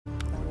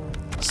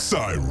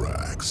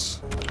Cyrax.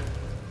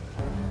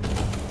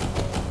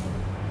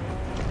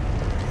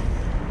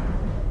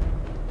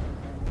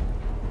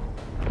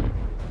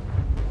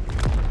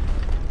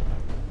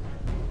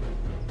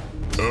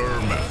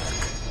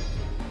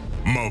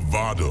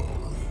 Mavado.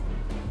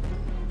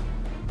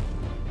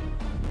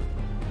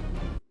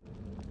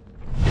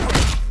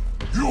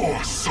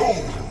 Your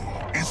soul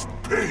is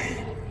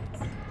pain.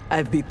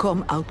 I've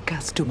become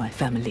outcast to my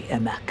family,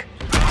 Ermac.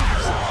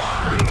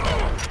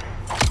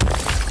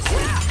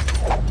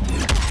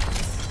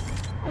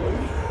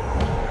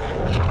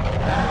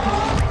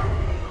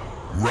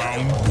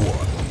 Round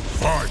one,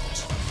 fight!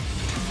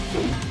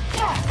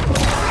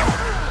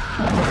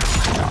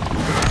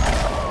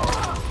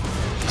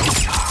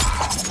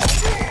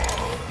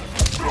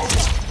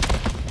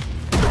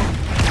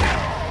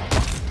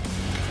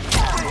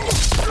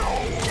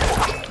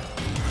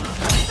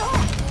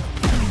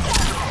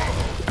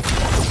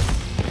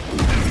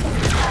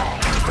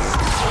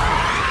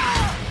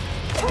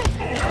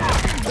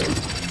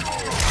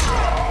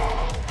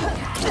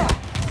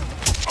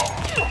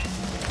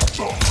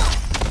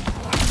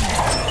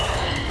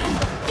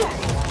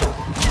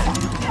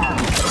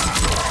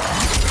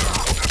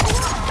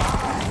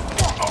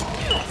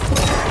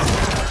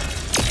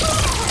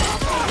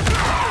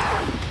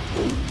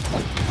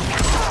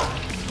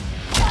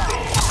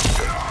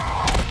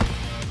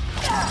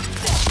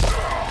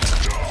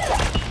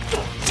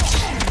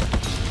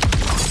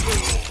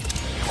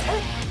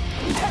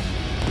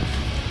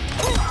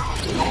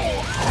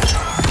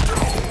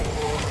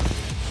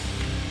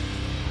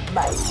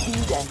 My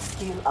speed and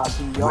skill are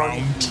beyond.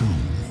 Round two,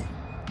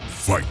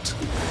 fight!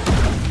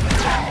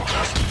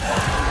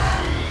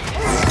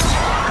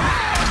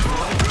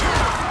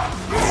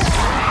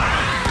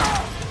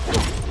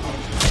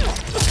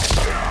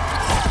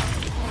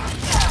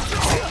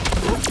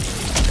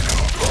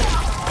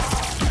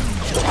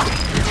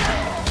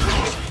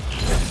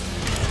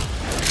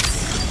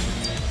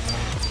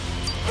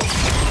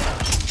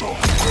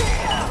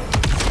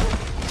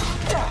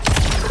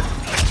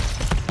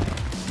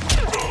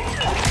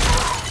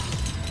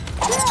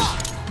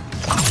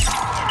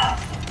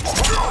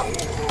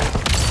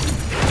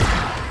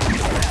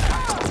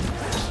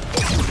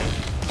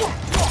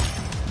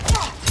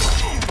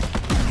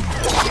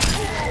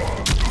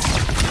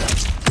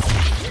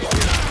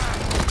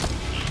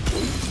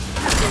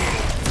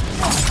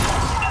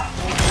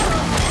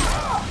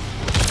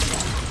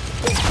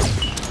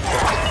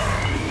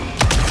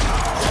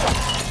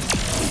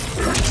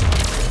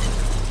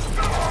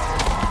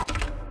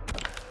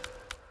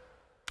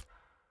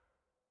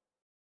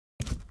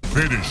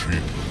 Finish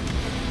him.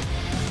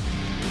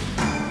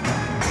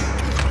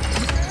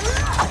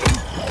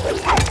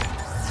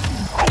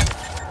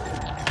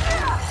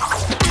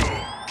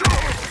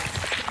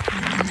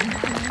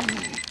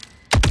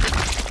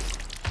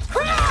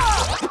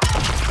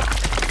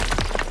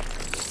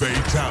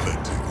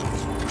 Fatality.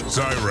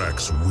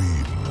 Cyrax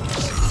wins.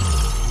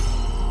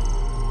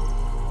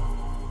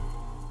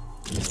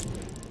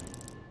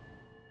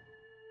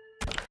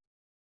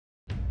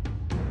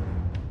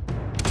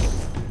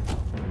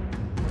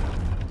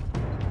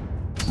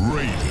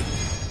 Raiden.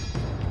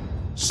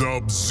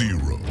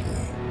 Sub-Zero.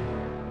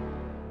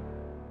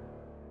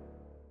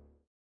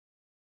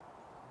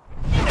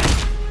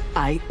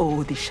 I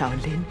owe the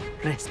Shaolin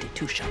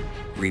restitution.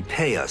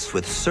 Repay us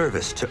with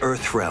service to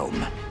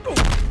Earthrealm.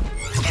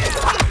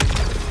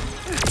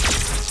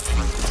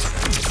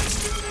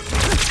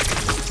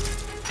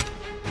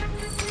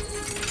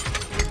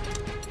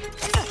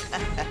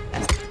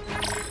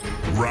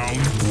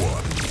 Round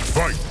one,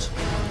 fight!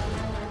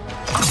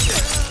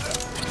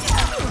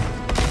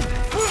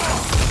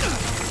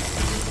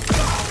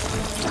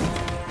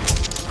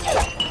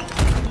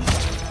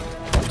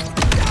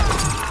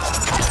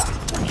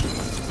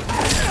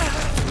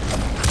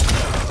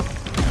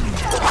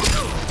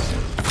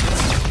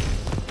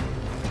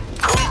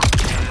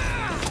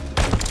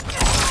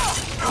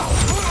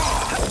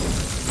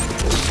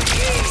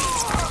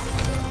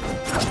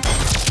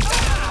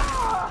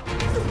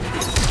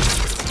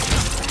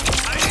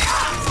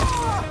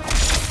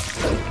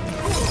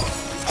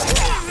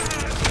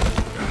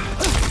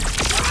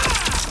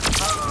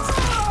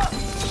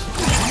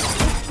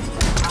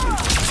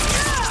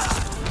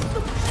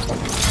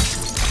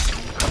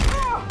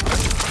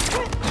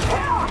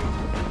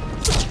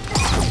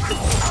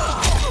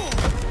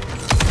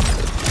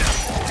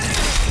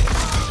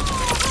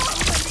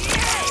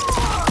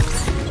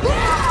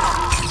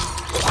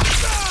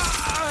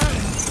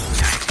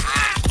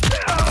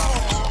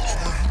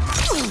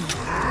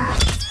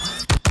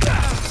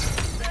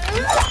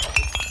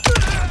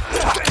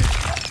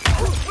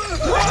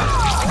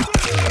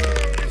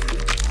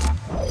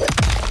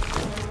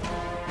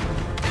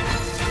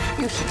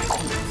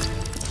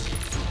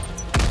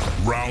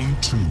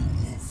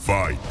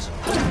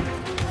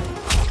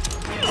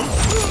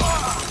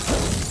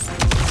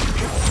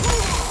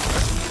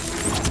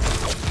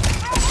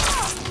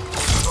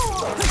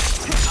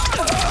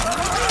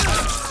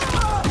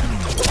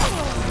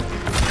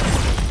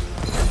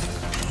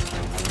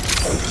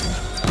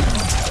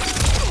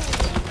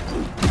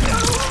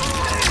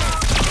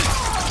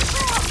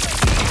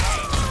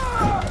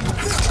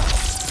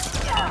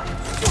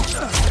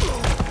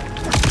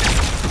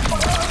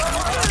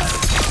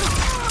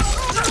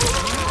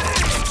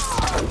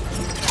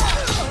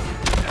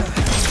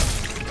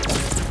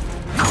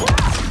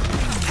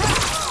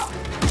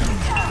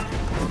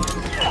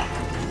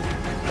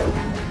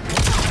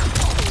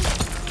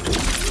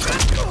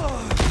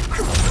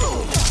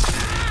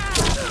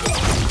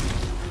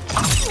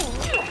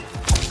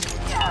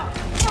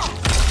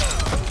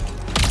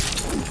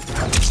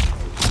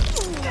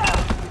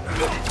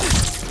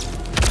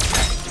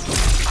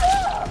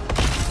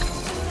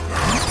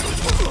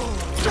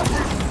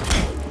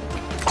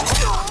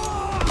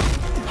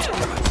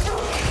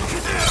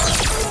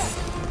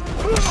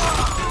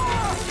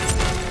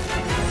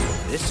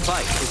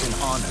 fight is an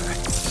honor.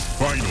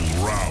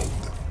 Final round.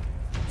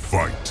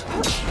 Fight.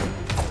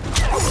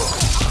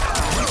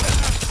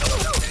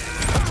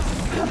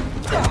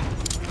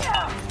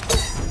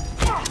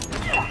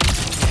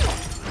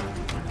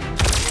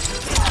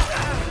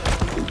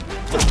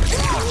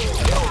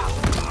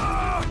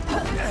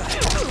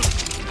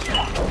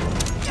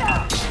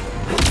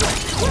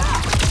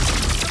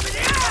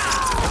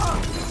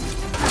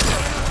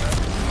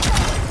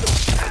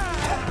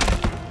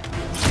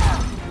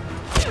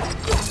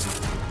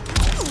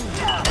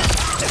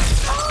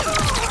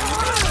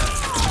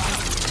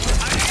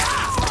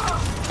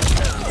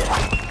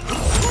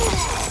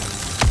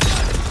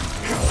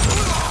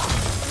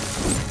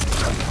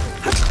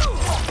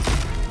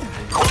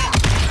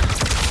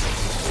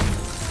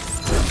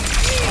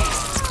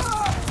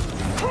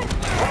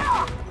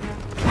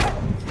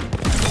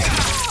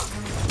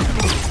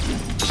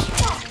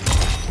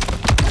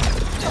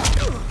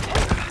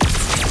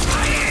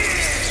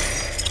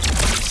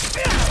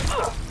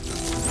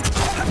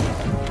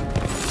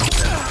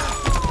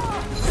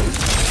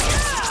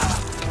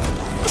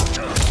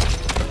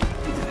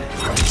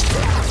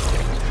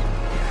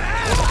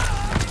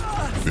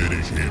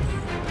 Finish him.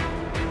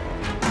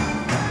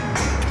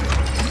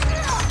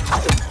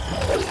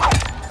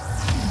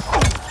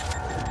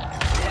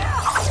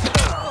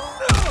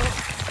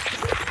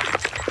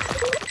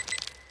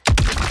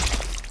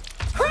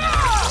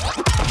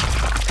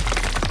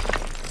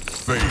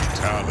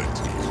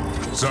 Fatality.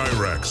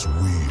 Cyrax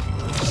wins.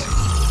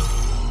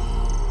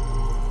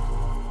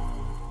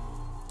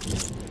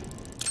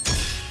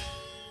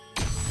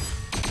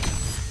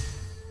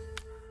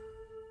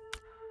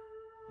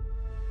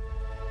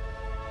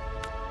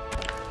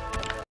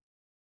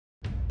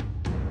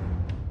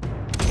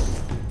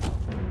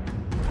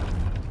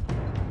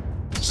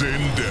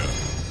 Sindel.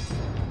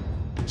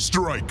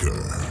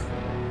 Striker.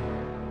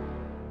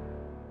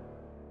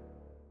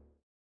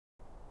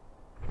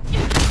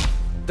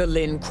 The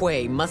Lin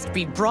Kuei must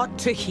be brought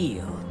to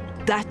heel.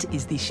 That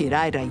is the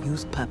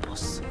Shirairayu's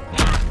purpose.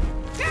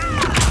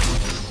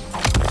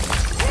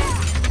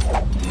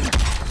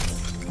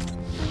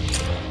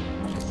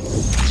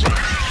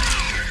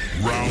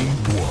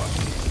 Round one.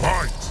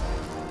 Fight!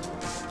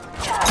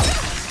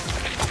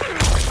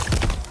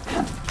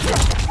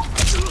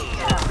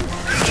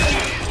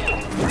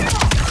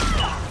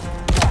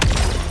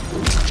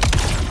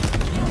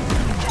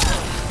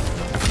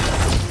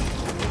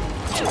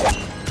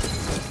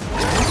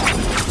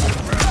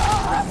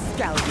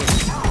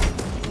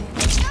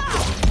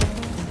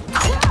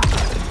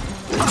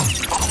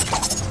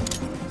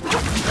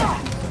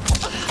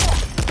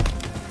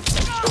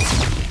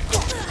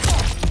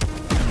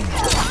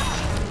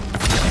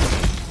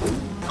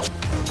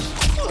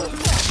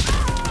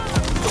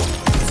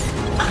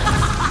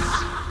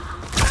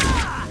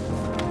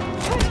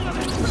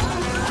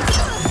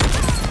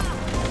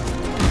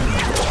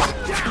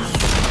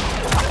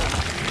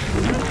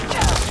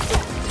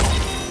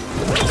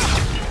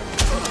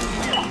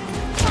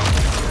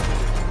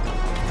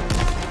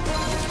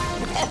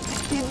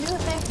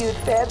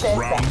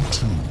 Round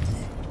two.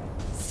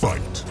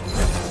 Fight.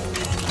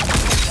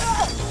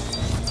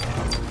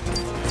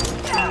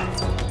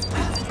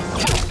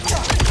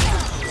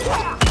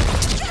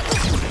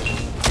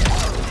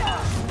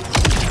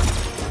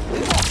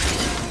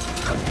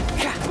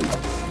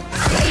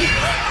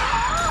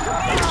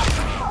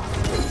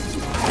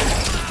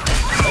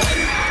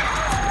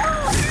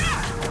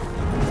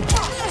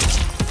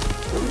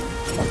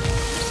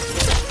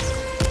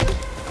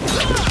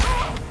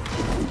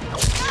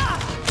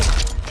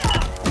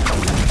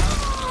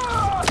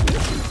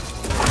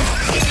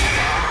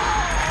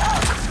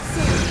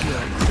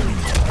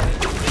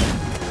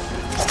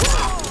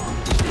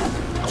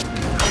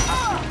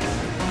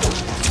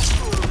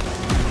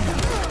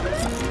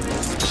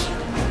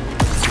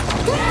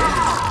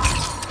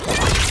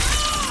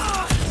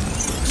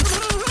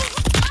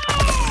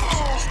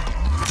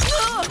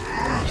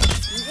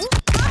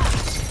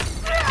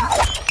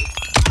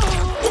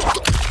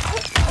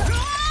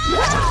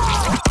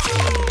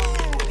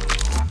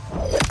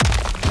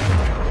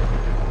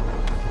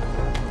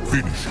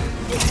 Finish him.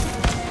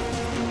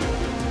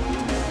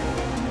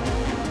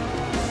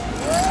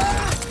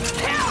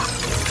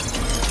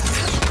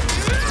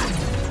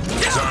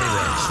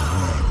 Cyrax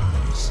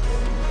wins.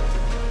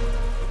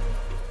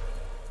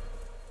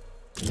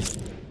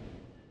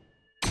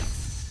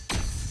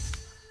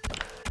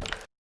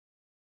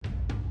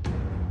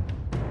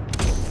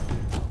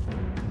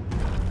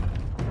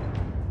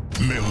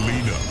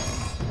 Melina.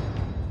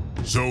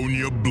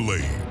 Sonya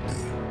Blade.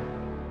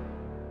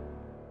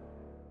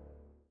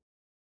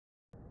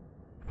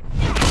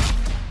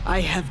 I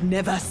have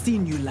never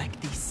seen you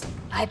like this.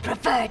 I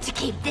prefer to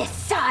keep this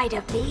side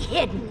of me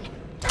hidden.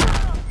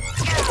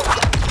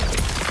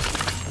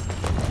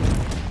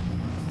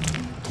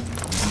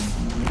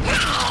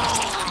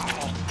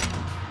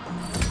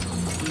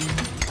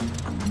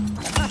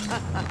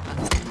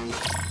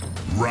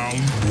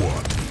 Round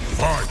one.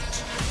 Fight!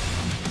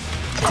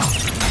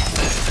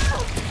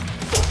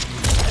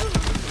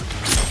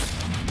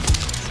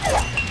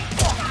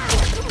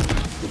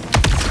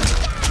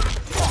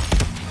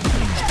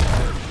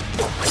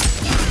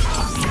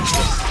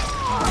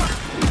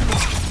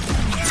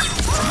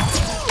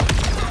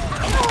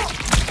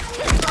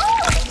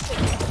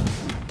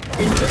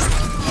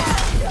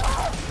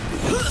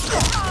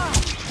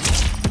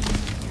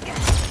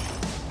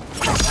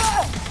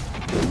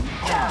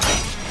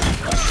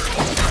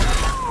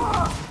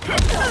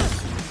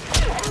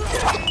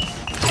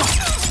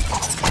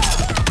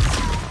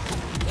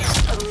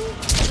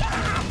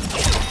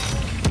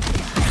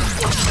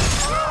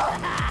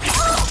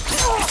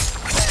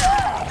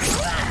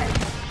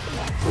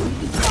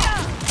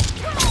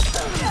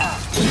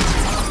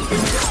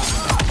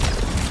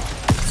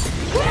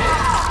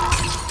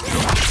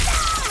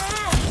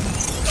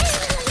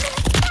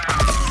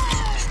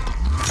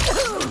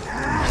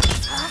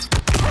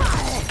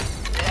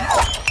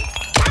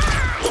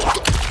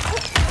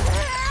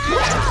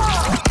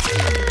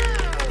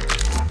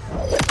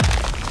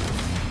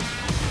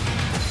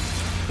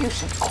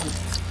 execution queen.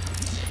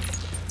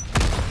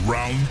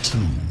 Round 2,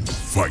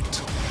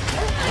 fight.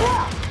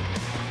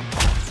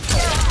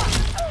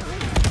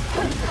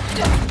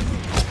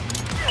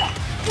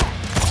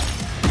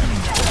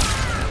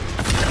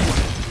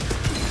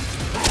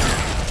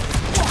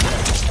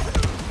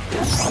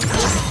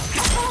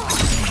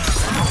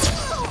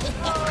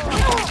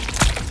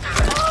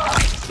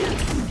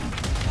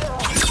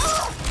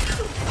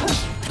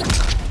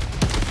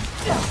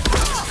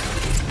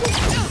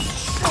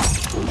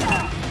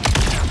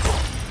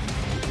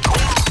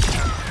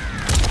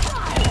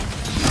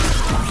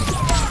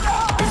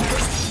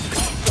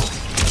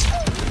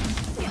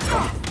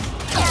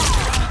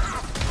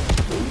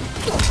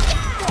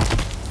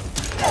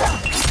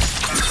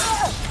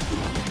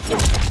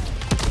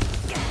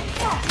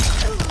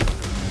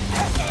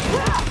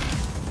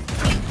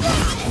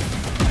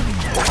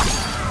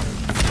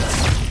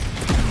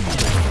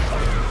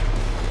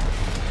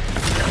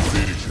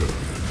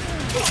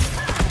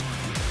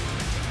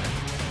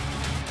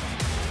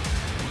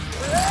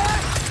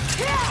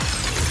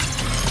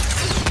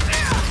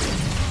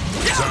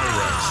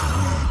 Cyrax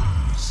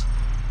wins.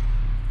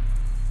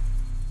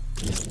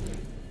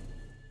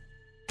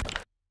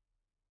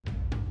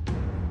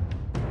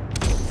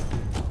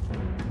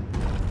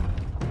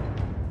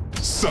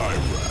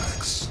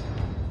 Cyrax.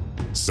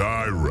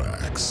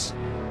 Cyrax.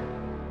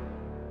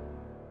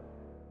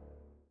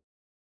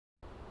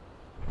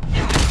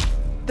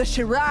 The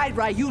Shirai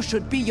Ryu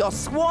should be your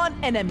sworn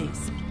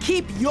enemies.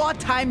 Keep your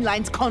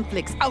timeline's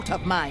conflicts out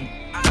of mine.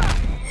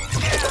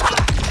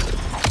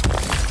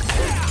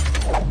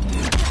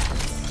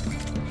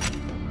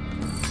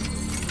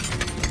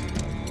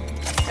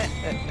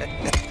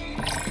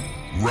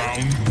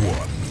 Round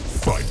 1,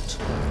 fight.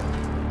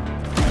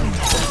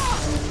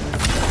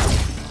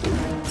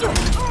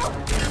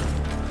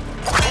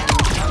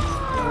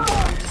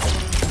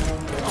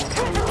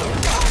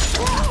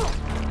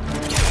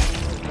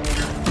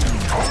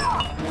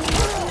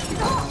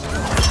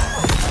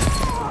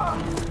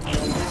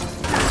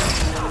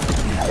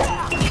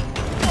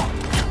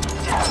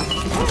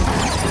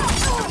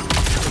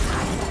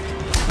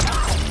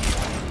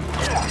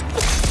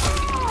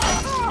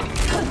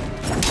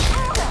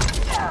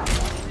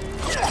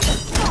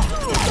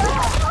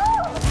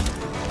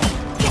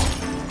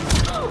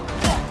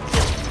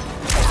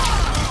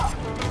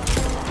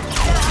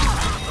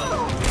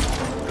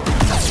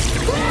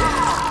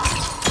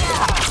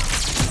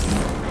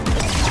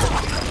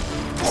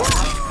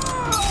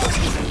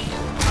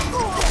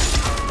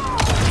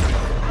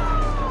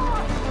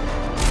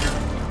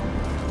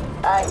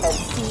 I have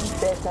seen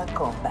better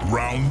combat.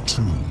 Round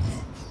 2,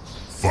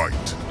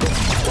 fight.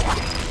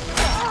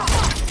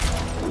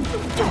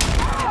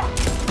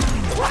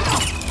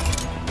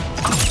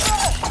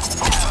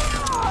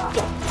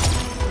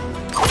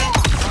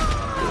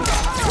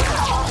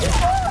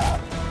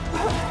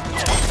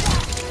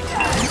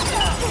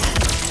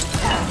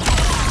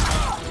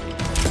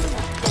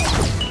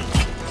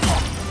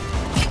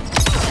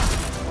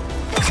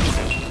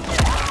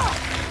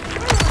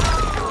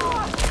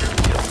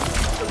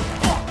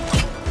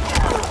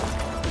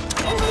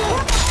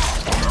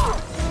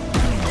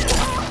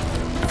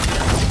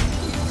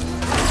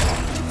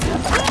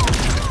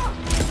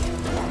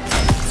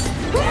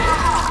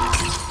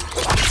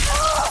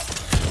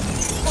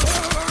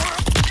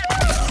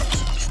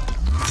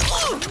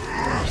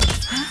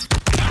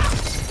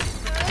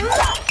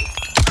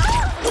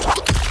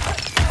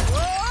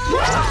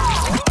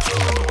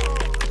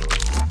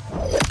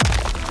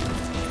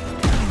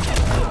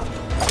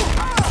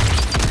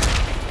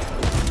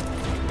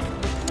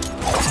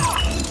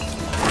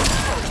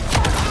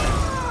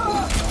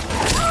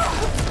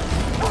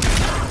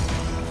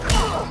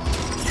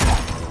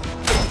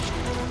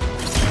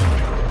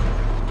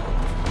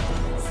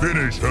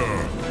 Finish her.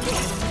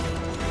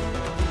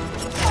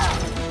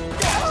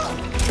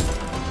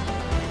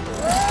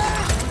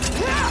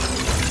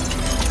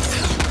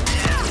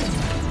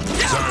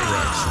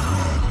 Cyrax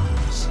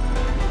wins.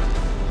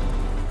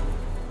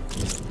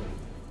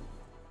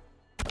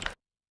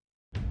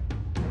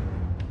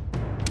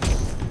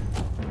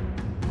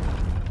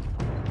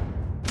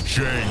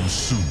 Shang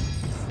Tsung.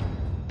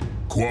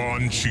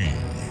 Quan Chi.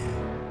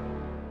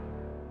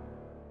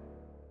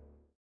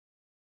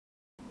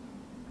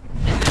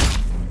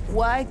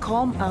 Why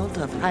come out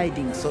of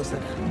hiding,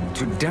 Sorcerer?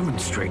 To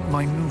demonstrate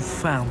my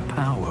newfound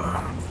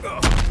power.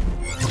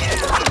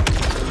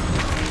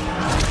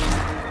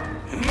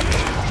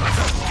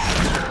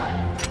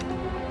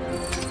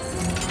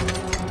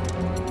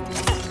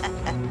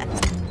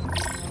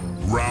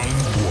 Round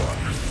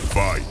 1,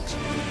 fight.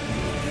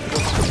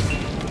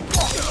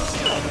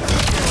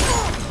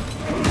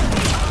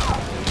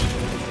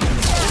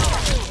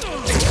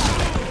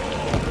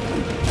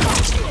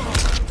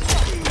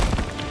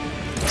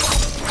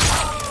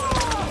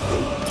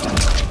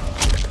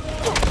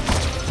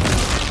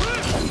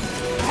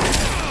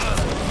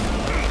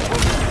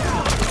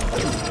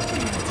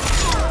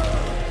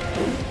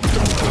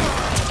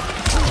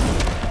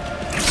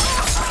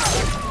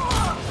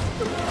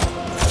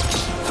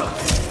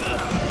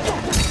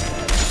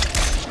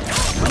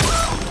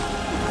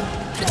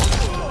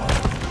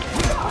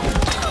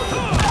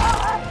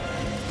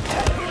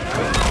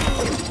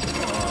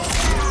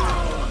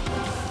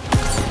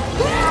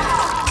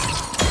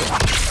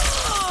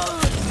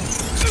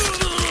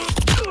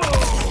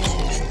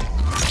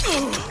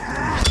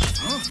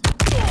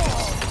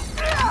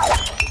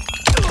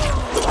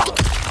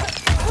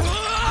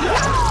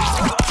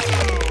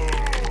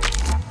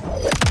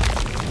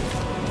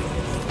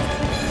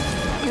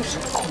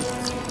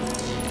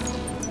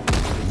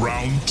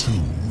 Round 2,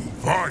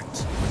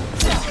 fight!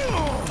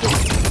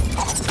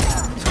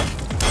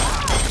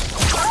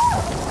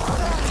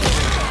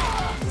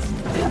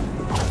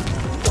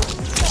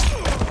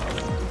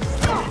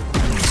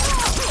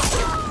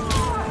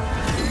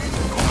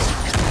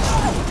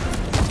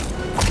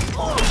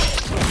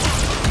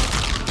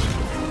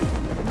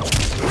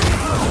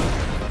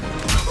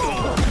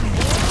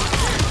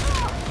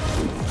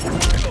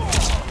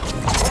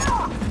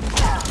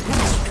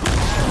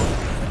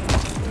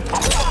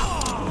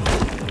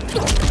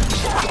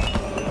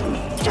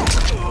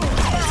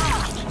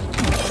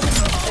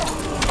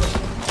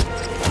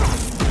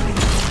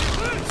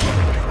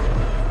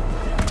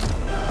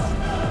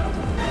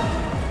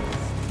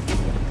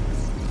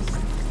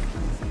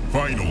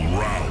 Final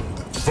round,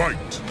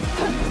 fight!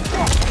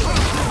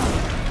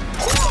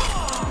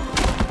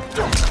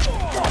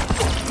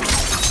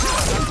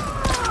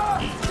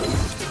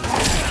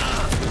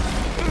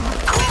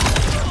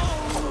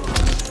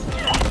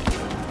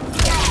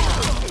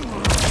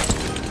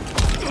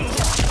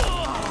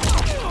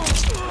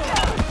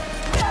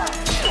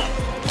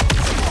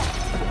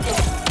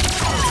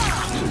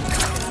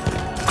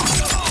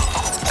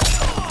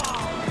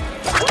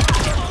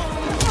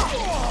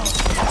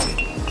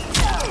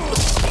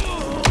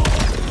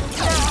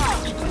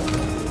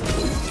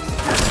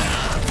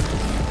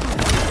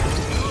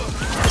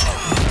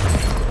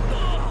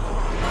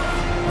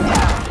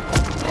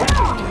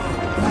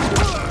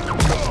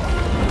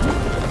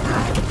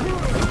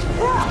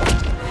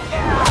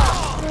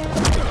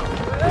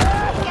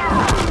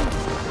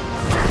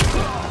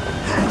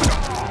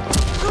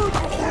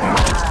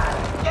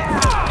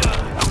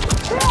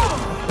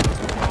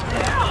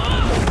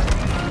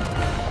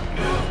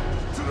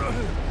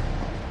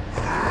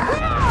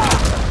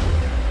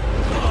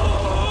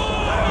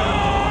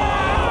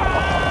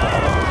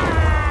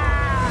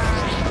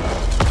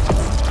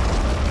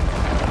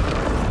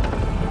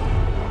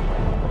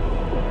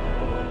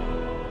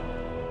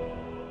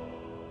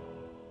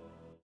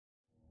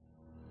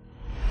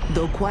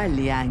 Though Kuai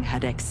Liang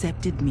had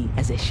accepted me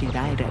as a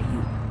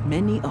Shiraira-yu,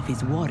 many of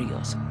his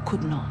warriors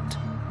could not.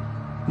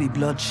 The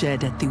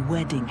bloodshed at the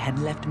wedding had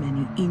left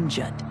many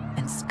injured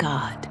and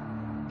scarred.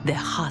 Their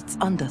hearts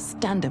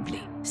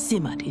understandably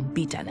simmered in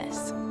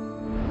bitterness.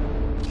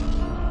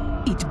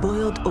 It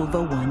boiled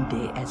over one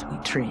day as we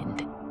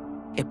trained.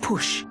 A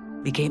push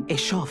became a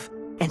shove,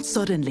 and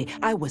suddenly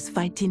I was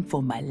fighting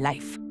for my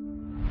life.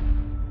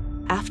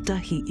 After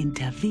he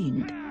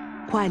intervened,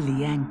 Kuai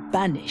Liang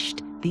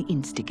banished the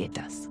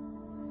instigators.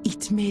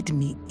 It made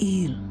me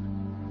ill,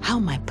 how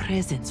my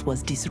presence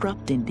was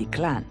disrupting the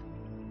clan.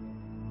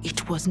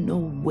 It was no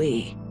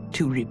way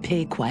to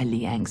repay Kuai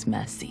Liang's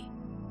mercy.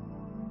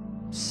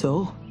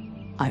 So,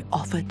 I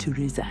offered to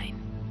resign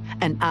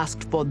and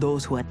asked for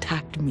those who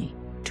attacked me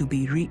to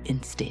be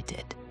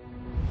reinstated.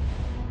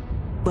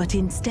 But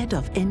instead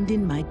of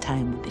ending my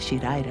time with the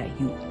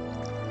Shiraira-yu,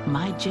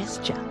 my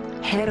gesture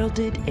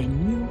heralded a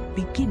new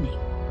beginning.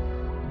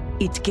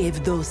 It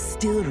gave those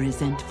still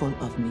resentful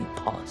of me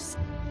pause,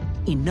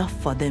 enough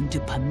for them to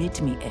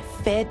permit me a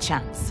fair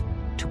chance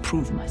to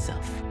prove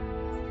myself.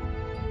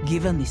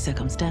 Given the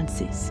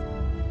circumstances,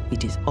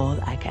 it is all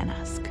I can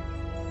ask.